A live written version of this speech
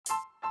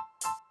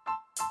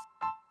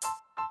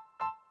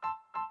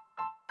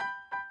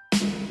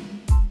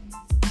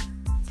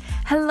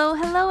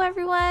Hello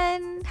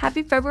everyone.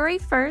 Happy February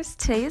 1st.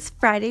 Today is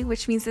Friday,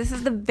 which means this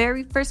is the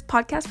very first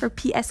podcast for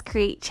PS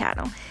Create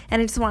channel. And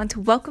I just wanted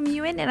to welcome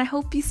you in and I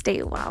hope you stay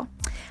a while.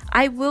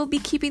 I will be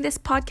keeping this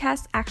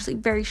podcast actually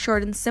very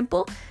short and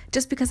simple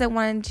just because I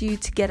wanted you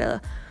to get a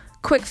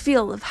quick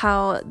feel of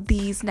how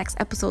these next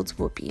episodes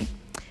will be.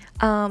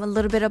 A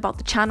little bit about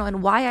the channel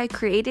and why I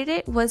created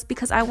it was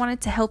because I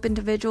wanted to help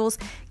individuals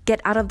get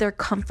out of their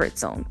comfort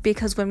zone.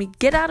 Because when we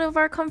get out of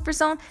our comfort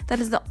zone, that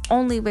is the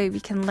only way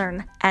we can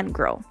learn and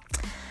grow.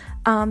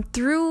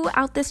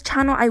 Throughout this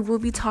channel, I will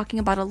be talking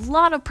about a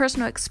lot of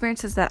personal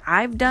experiences that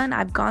I've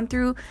gone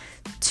through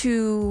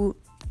to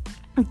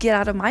get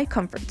out of my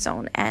comfort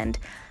zone. And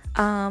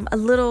a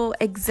little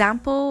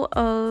example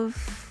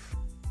of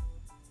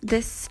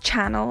this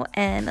channel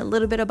and a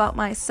little bit about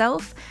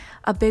myself.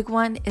 A big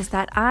one is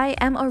that I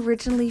am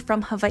originally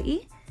from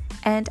Hawaii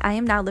and I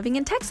am now living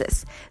in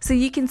Texas. So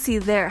you can see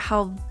there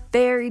how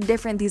very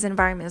different these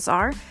environments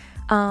are.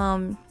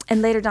 And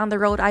later down the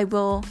road, I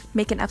will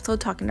make an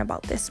episode talking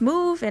about this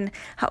move and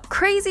how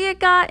crazy it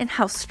got and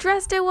how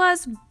stressed it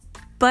was.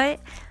 But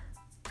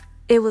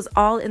it was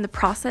all in the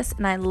process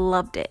and I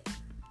loved it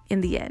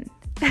in the end.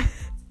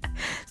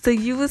 So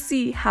you will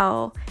see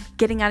how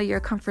getting out of your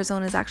comfort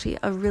zone is actually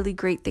a really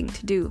great thing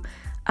to do.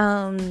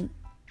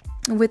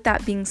 With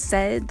that being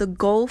said, the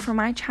goal for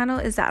my channel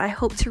is that I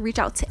hope to reach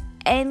out to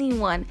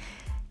anyone,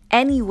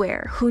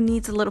 anywhere who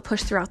needs a little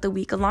push throughout the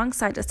week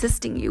alongside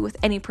assisting you with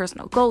any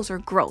personal goals or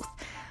growth.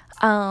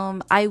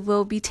 I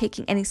will be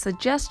taking any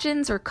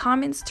suggestions or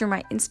comments through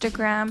my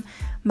Instagram,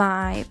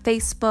 my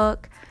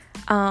Facebook,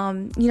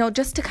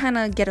 just to kind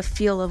of get a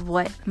feel of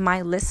what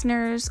my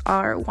listeners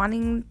are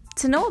wanting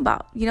to know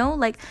about,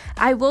 like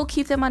I will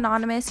keep them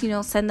anonymous,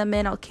 send them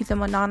in, I'll keep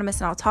them anonymous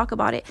and I'll talk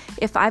about it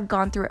if I've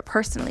gone through it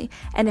personally.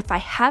 And if I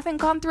haven't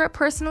gone through it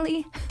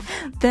personally,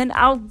 then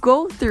I'll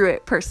go through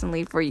it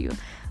personally for you.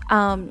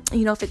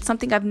 If it's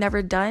something I've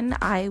never done,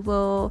 I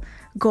will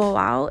go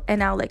out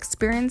and I'll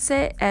experience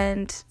it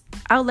and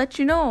I'll let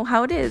you know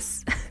how it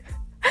is.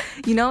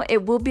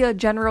 It will be a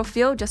general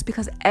feel just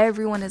because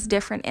everyone is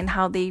different in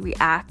how they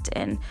react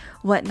and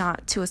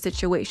whatnot to a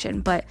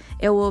situation. But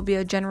it will be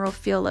a general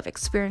feel of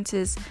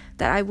experiences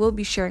that I will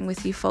be sharing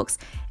with you folks.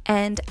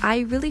 And I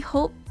really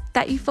hope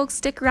that you folks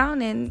stick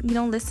around and,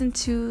 listen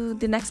to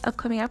the next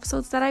upcoming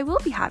episodes that I will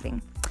be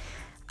having.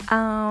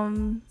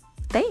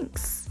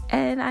 Thanks.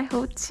 And I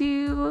hope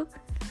to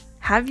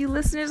have you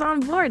listeners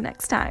on board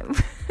next time.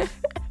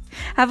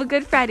 Have a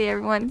good Friday,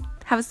 everyone.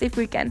 Have a safe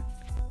weekend.